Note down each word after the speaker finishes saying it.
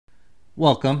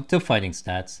Welcome to Fighting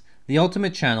Stats, the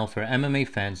ultimate channel for MMA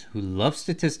fans who love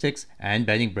statistics and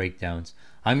betting breakdowns.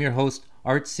 I'm your host,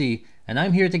 Art C, and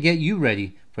I'm here to get you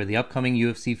ready for the upcoming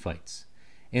UFC fights.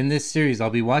 In this series, I'll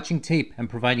be watching tape and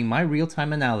providing my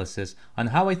real-time analysis on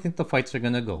how I think the fights are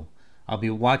going to go. I'll be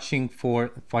watching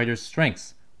for fighters'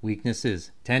 strengths,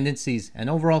 weaknesses, tendencies, and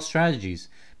overall strategies,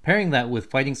 pairing that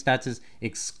with Fighting Stats'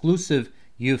 exclusive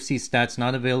UFC stats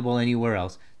not available anywhere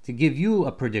else to give you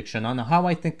a prediction on how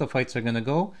I think the fights are going to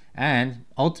go and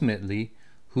ultimately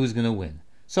who's going to win.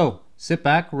 So sit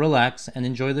back, relax, and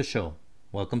enjoy the show.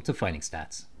 Welcome to Fighting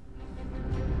Stats.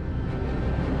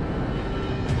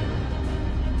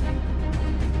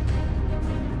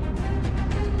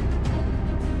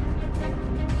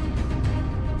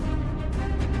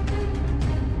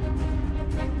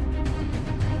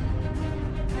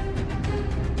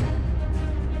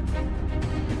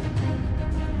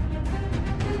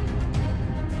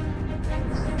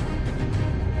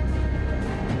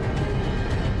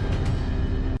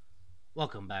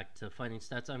 Welcome back to Fighting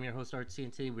Stats. I'm your host, Art C,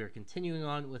 and today we are continuing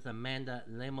on with Amanda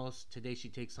Lemos. Today she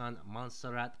takes on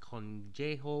Montserrat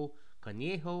Conejo.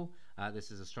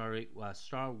 This is a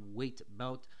star weight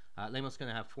bout. Lemos going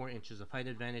to have 4 inches of height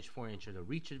advantage, 4 inches of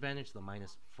reach advantage, the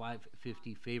minus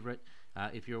 550 favorite.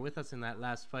 If you're with us in that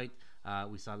last fight,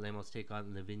 we saw Lemos take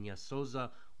on Lavinia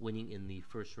Souza, winning in the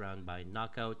first round by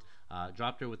knockout.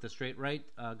 Dropped her with the straight right,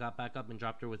 got back up and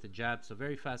dropped her with a jab. So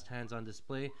very fast hands on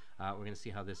display. We're going to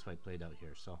see how this fight played out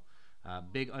here. So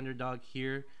big underdog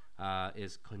here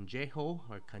is Conejo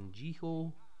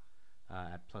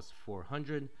at plus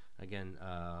 400. Again,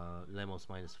 Lemos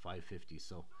minus 550.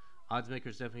 So odds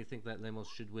makers definitely think that Lemos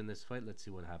should win this fight. Let's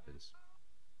see what happens.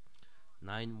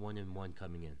 9-1-1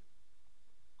 coming in.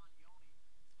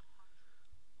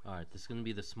 Alright, this is going to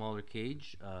be the smaller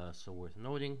cage, so worth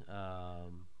noting.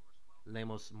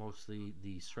 Lemos, mostly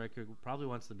the striker, probably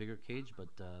wants the bigger cage, but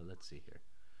let's see here.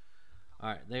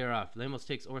 Alright, they are off. Lemos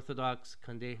takes orthodox.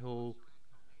 Conejo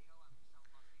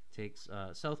takes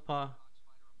southpaw.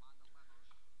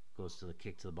 Goes to the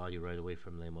kick to the body right away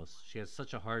from Lemos. She has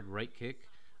such a hard right kick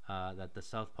that the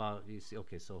southpaw, you see,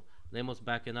 okay, so Lemos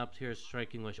backing up here,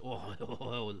 striking with,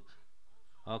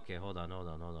 okay, hold on.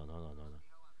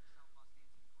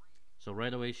 So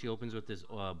right away she opens with this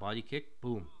body kick.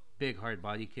 Boom. Big hard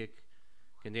body kick.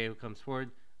 Conejo comes forward.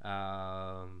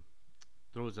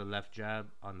 Throws a left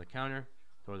jab on the counter.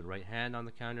 Throw the right hand on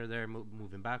the counter there.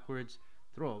 Moving backwards.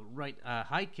 Throw a right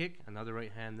high kick. Another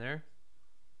right hand there.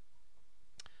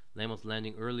 Lemos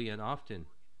landing early and often.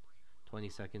 20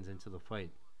 seconds into the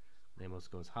fight. Lemos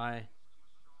goes high.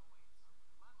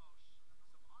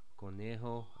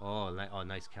 Conejo. Oh,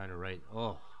 nice counter right.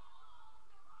 Oh.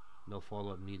 No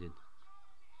follow-up needed.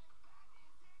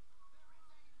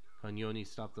 Conejo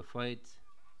stopped the fight.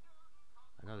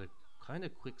 Another kind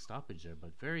of quick stoppage there,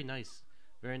 but very nice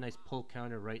pull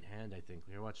counter right hand, I think.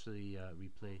 Here, watch the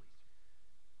replay.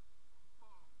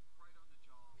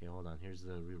 Okay, hold on. Here's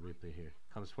the replay here.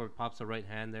 Comes forward, pops a right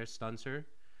hand there, stuns her.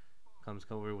 Comes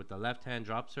over with the left hand,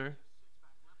 drops her.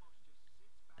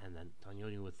 And then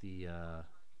Conejo with the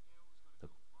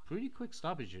pretty quick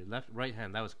stoppage here. Right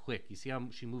hand, that was quick. You see how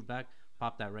she moved back,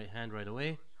 popped that right hand right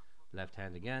away. Left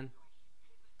hand again.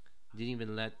 Didn't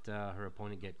even let her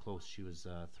opponent get close. She was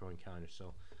throwing counters.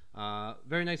 So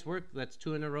very nice work. That's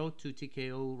 2 in a row. 2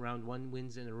 TKO round 1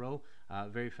 wins in a row.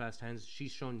 Very fast hands.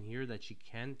 She's shown here that she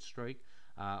can strike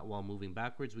while moving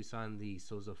backwards. We saw in the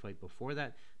Souza fight before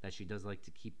that she does like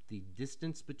to keep the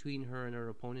distance between her and her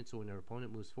opponent. So when her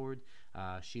opponent moves forward,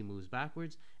 she moves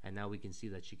backwards. And now we can see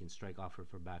that she can strike off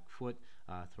of her back foot,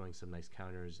 throwing some nice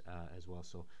counters as well.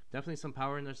 So definitely some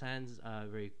power in those hands.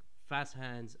 Very fast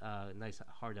hands, nice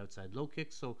hard outside low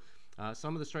kicks. So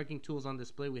some of the striking tools on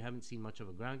display. We haven't seen much of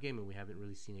a ground game, and we haven't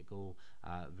really seen it go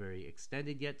very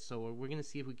extended yet. So we're going to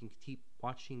see if we can keep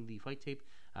watching the fight tape,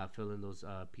 fill in those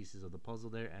pieces of the puzzle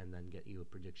there, and then get you a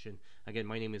prediction. Again,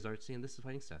 my name is Artsy, and this is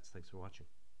Fighting Stats. Thanks for watching.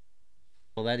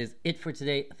 Well, that is it for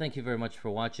today. Thank you very much for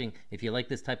watching. If you like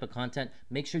this type of content,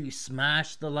 make sure you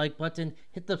smash the like button,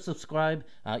 hit the subscribe.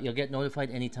 You'll get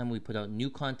notified anytime we put out new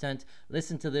content.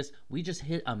 Listen to this. We just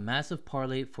hit a massive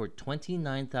parlay for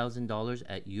 $29,000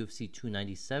 at UFC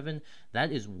 297.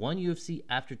 That is one UFC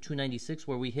after 296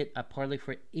 where we hit a parlay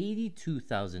for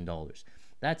 $82,000.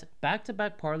 That's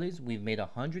back-to-back parlays. We've made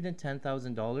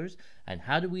 $110,000. And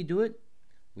how do we do it?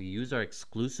 We use our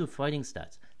exclusive Fighting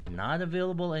Stats. not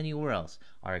available anywhere else.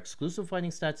 Our exclusive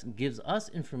Fighting Stats gives us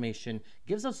information,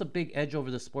 gives us a big edge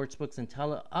over the sportsbooks, and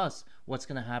tell us what's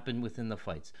going to happen within the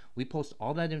fights. We post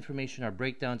all that information, our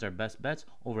breakdowns, our best bets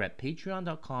over at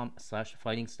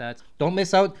patreon.com/FightingStats. Don't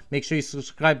miss out. Make sure you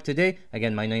subscribe today.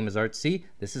 Again, my name is Art C.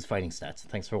 This is Fighting Stats.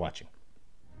 Thanks for watching.